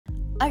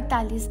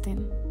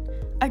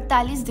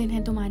48 दिन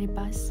है तुम्हारे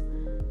पास,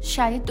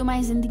 शायद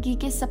तुम्हारी ज़िंदगी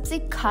के सबसे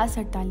खास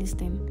 48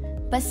 दिन।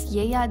 बस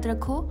ये याद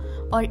रखो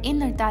और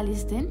इन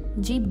 48 दिन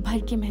जी भर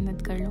के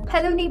मेहनत कर लो।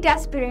 Hello Neet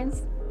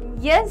aspirants.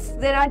 Yes,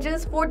 there are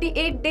just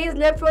 48 days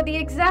left for the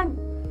exam.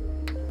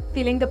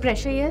 Feeling the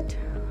pressure yet?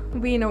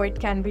 We know it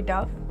can be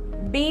tough.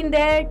 Been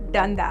there,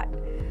 done that.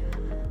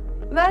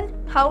 Well,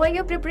 how are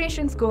your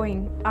preparations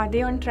going? Are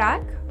they on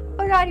track?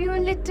 Or are you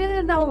a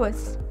little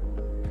nervous?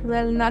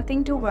 Well,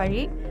 nothing to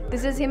worry.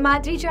 This is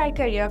Himadri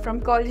Charkaria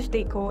from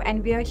CollegeDekho,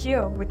 and we are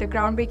here with a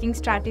groundbreaking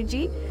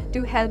strategy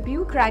to help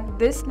you crack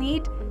this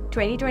Neet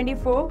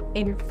 2024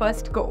 in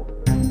first go.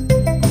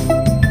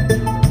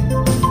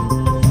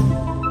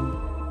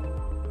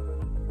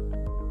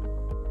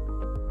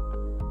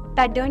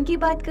 Pattern की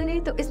बात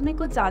करें तो इसमें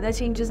कुछ ज़्यादा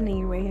changes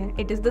नहीं हुए हैं.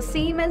 It is the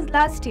same as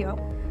last year.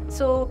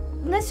 So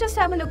let's just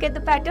have a look at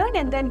the pattern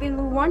and then we'll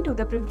move on to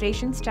the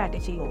preparation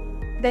strategy.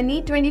 The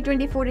Neet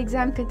 2024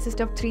 exam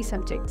consists of 3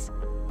 subjects: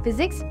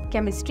 physics,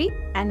 chemistry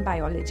and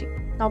biology.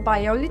 Now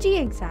biology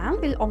exam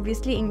will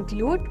obviously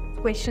include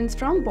questions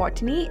from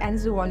botany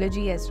and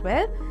zoology as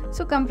well,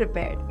 so come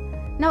prepared.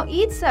 Now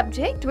each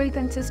subject will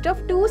consist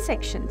of 2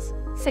 sections,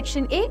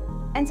 section A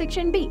and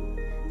section B.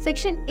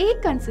 Section A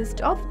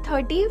consists of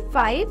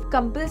 35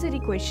 compulsory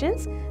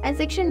questions and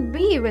section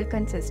B will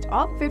consist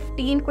of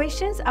 15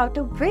 questions, out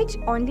of which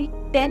only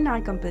 10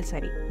 are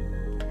compulsory.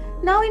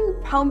 Now in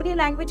how many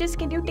languages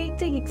can you take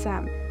the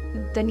exam?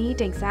 The Neet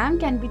exam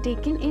can be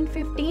taken in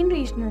 15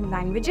 regional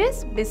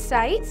languages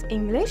besides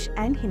English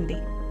and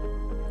Hindi.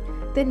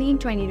 The Neet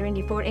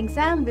 2024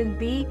 exam will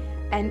be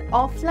an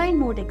offline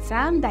mode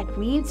exam. That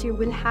means you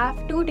will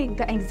have to take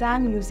the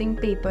exam using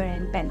paper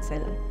and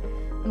pencil.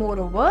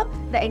 Moreover,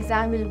 the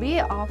exam will be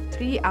of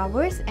 3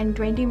 hours and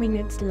 20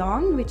 minutes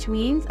long, which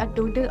means a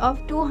total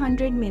of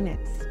 200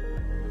 minutes.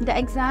 The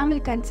exam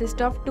will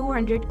consist of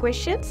 200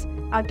 questions,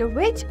 out of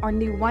which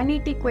only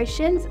 180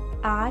 questions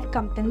are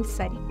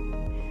compulsory.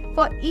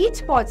 For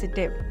each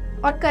positive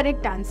or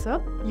correct answer,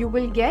 you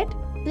will get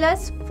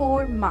plus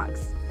 4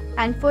 marks.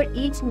 And for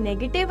each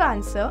negative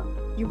answer,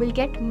 you will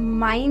get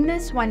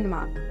minus 1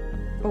 mark.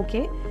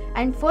 Okay?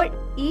 And for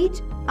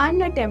each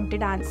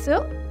unattempted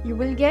answer, you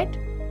will get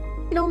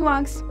no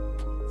marks,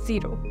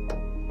 0.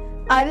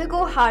 I will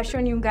go harsh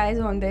on you guys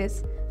on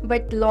this,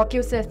 but lock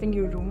yourself in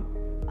your room.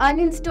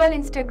 Uninstall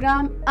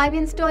Instagram,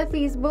 uninstall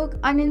Facebook,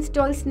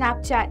 uninstall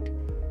Snapchat.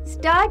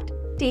 Start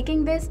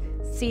taking this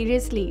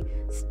seriously.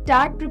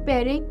 Start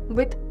preparing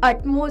with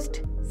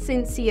utmost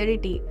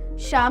sincerity.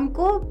 शाम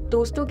को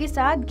दोस्तों के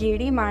साथ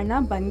गेड़ी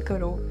मारना बंद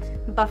करो.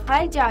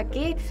 बाहर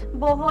जाके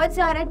बहुत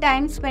सारा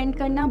टाइम स्पेंड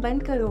करना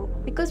बंद करो.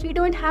 Because we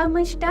don't have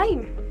much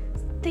time.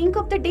 Think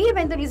of the day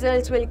when the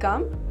results will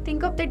come.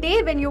 Think of the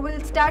day when you will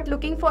start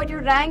looking for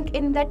your rank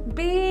in that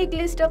big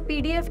list of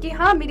PDF कि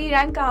हाँ मेरी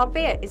rank कहाँ पे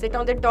है? Is it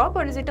on the top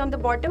or is it on the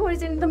bottom or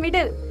is it in the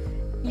middle?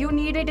 You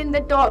need it in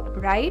the top,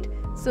 right?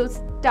 So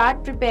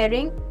start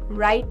preparing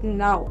right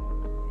now.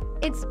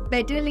 It's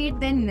better late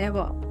than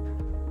never.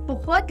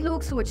 बहुत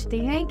लोग सोचते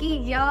हैं कि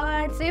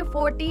यार सिर्फ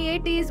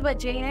 48 days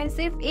बचे हैं,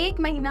 सिर्फ 1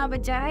 महीना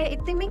बचा है,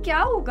 इतने में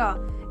क्या होगा?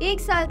 1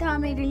 साल था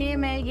मेरे लिए,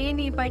 मैं ये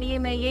नहीं पढ़ी,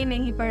 मैं ये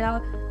नहीं पढ़ा,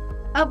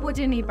 अब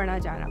मुझे नहीं पढ़ा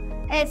जा रहा.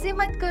 ऐसे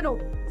मत करो.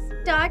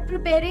 Start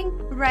preparing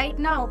right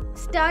now.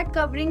 Start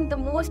covering the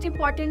most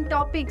important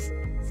topics.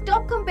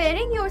 Stop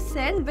comparing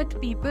yourself with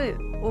people.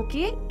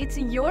 Okay? It's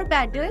your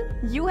battle.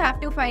 You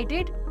have to fight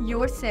it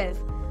yourself.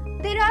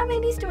 There are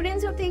many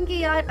students who think कि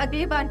यार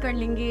अगली बार कर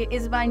लेंगे,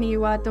 इस बार नहीं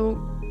हुआ तो.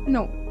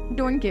 No,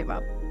 don't give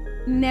up.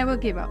 Never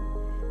give up.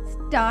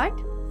 Start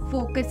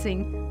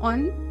focusing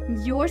on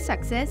your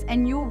success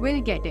and you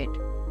will get it.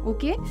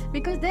 Okay?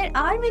 Because there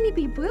are many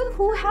people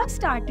who have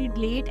started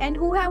late and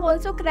who have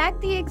also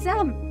cracked the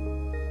exam.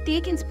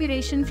 Take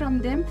inspiration from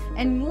them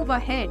and move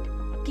ahead.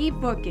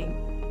 Keep working.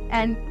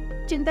 And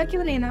चिंता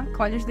क्यों लेना?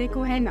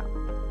 CollegeDekho है ना.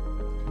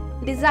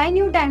 Design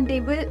your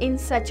timetable in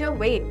such a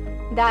way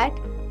that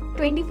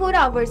 24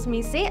 hours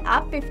में से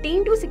आप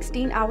 15 to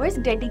 16 hours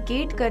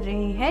dedicate कर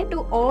रहे हैं to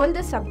all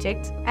the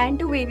subjects and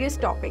to various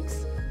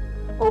topics.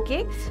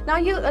 Okay? Now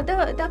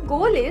the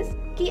goal is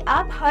कि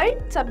आप हर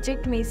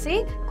subject में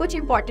से कुछ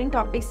important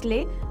topics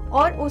ले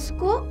और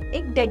उसको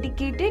एक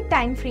dedicated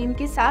time frame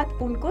के साथ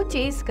उनको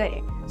chase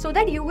करें. So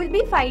that you will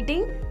be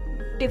fighting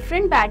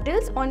different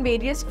battles on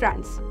various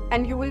fronts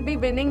and you will be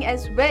winning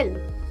as well.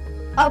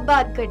 अब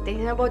बात करते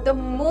हैं about the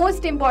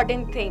most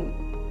important thing,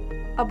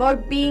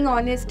 about being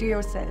honest to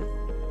yourself.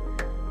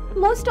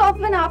 Most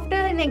often after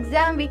an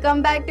exam we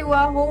come back to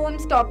our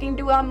homes talking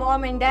to our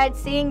mom and dad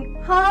saying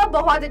हाँ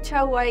बहुत अच्छा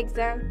हुआ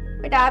exam.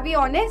 But are we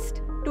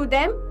honest to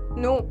them?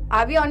 No.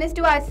 Are we honest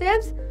to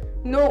ourselves?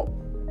 No.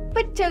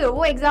 But चलो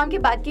वो exam के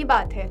बाद की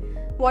बात है.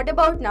 What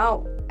about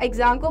now?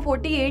 Exam को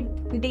 48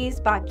 days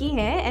बाकी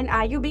हैं and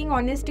are you being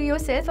honest to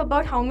yourself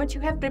about how much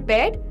you have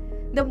prepared?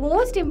 The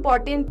most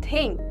important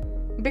thing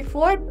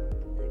before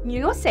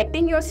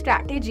setting your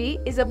strategy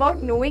is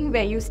about knowing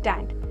where you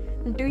stand.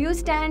 Do you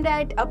stand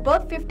at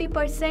above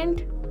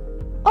 50%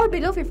 or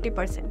below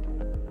 50%?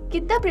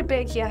 कितना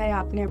prepare किया है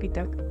आपने अभी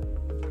तक?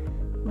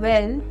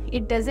 Well,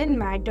 it doesn't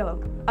matter.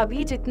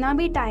 अभी जितना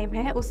भी time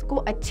है उसको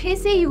अच्छे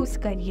से यूज़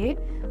करिए,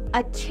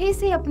 अच्छे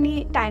से अपनी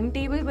टाइम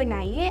टेबल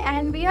बनाइए,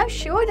 and we are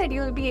sure that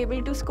you will be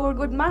able to score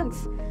good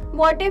marks.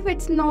 What if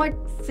it's not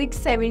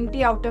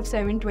 670 out of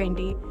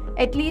 720?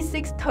 At least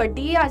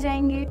 630 आ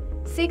जाएंगे,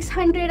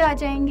 600 आ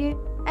जाएंगे,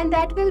 and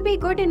that will be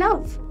good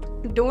enough.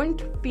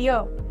 Don't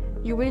fear.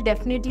 You will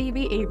definitely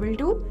be able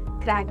to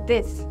crack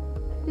this.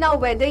 Now,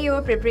 whether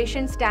your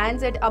preparation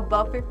stands at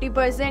above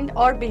 50%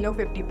 or below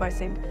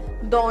 50%,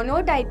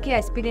 दोनों type के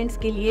aspirants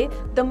के लिए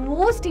the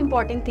most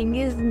important thing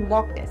is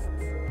mock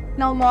tests.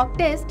 Now, mock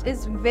test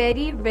is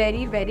very,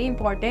 very, very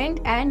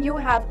important, and you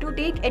have to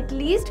take at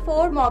least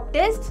 4 mock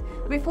tests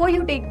before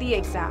you take the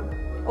exam.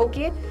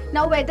 Okay?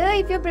 Now, whether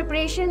if your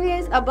preparation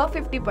is above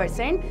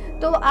 50%,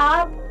 तो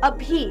आप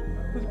अभी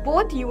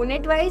both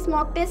unit wise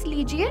mock test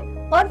लीजिए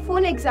और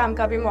full exam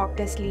का भी mock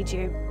test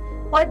लीजिए.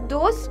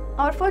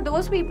 और for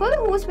those people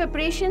whose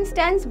preparation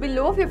stands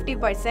below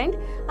 50%,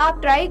 आप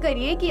ट्राई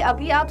करिए कि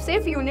अभी आप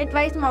सिर्फ यूनिट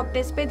वाइज मॉक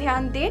टेस्ट पे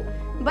ध्यान दें,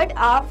 but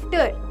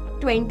after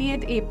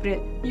 20th April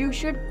you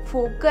should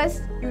focus,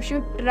 you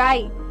should try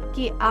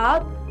कि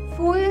आप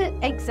फुल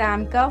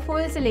एग्जाम का,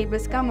 फुल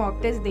सिलेबस का मॉक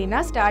टेस्ट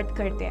देना स्टार्ट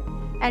करते हैं.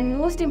 And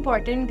most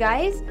important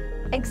guys,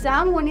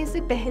 exam होने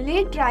से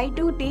पहले try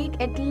to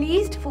take at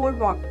least 4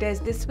 mock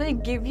test. This will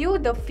give you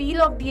the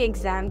feel of the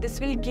exam,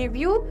 this will give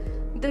you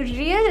the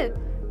real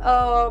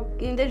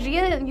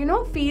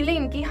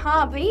feeling कि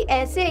हाँ भाई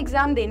ऐसे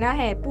एग्जाम देना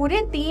है.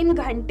 पूरे 3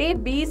 घंटे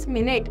 20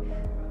 मिनट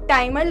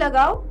टाइमर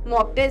लगाओ,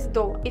 मॉक टेस्ट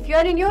दो. If you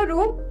are in your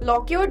room,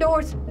 lock your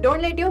doors,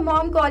 don't let your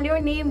mom call your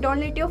name, don't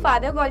let your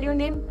father call your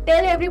name.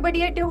 Tell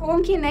everybody at your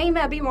home कि नहीं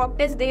मैं अभी mock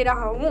test दे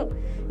रहा हूँ,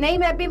 नहीं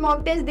मैं अभी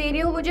मॉक टेस्ट दे रही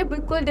हूँ, मुझे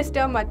बिल्कुल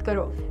डिस्टर्ब मत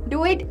करो.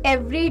 Do it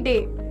every day,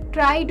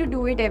 try to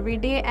do it every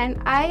day, and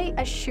I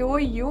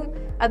assure you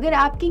अगर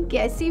आपकी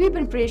कैसी भी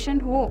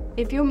प्रिपरेशन हो,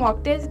 if you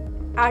mock test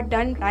are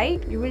done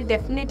right, you will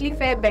definitely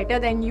fare better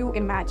than you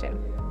imagine.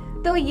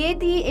 तो ये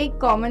थी एक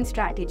कॉमन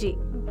स्ट्रैटेजी,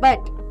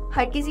 बट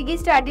हर किसी की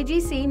स्ट्रैटेजी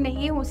सेम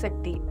नहीं हो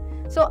सकती.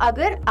 सो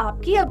अगर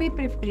आपकी अभी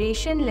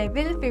प्रिपरेशन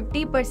लेवल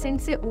 50%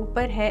 से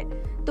ऊपर है,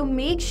 तो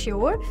make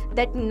sure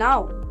that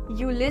now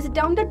you list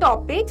down the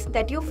topics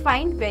that you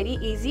find very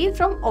easy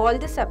from all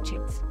the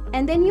subjects,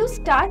 and then you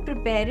start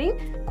preparing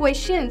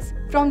questions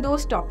from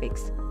those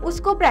topics.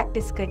 उसको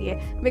प्रैक्टिस करिए,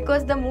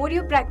 because the more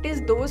you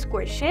practice those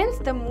questions,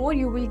 the more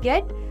you will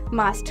get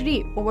mastery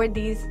over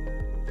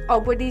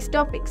these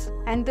topics,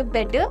 and the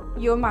better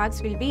your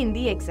marks will be in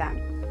the exam.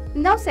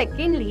 Now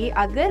secondly,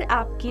 अगर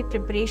आपकी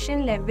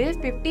preparation level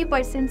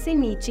 50% से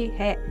नीचे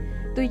है,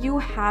 तो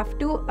you have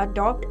to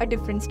adopt a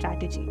different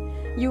strategy.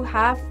 You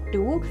have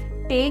to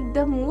take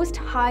the most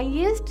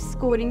highest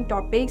scoring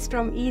topics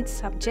from each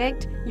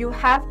subject. You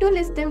have to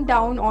list them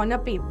down on a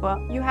paper.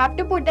 You have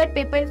to put that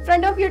paper in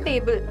front of your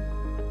table.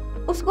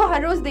 उसको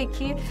हर रोज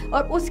देखिए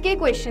और उसके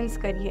questions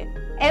करिए.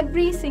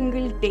 Every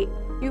single day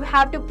you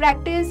have to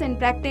practice and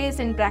practice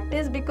and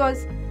practice,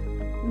 because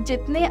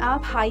जितने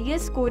आप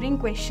highest scoring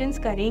questions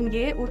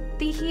करेंगे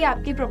उतनी ही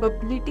आपकी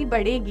प्रोबेबिलिटी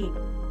बढ़ेगी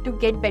to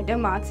get better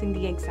marks in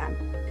the exam.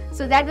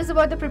 So that was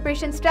about the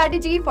preparation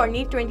strategy for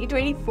NEET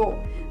 2024.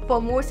 For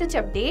more such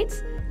updates,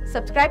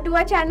 subscribe to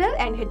our channel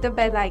and hit the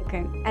bell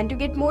icon. And to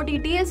get more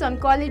details on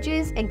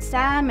colleges,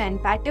 exam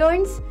and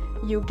patterns,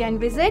 you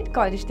can visit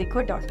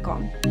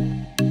CollegeDekho.com.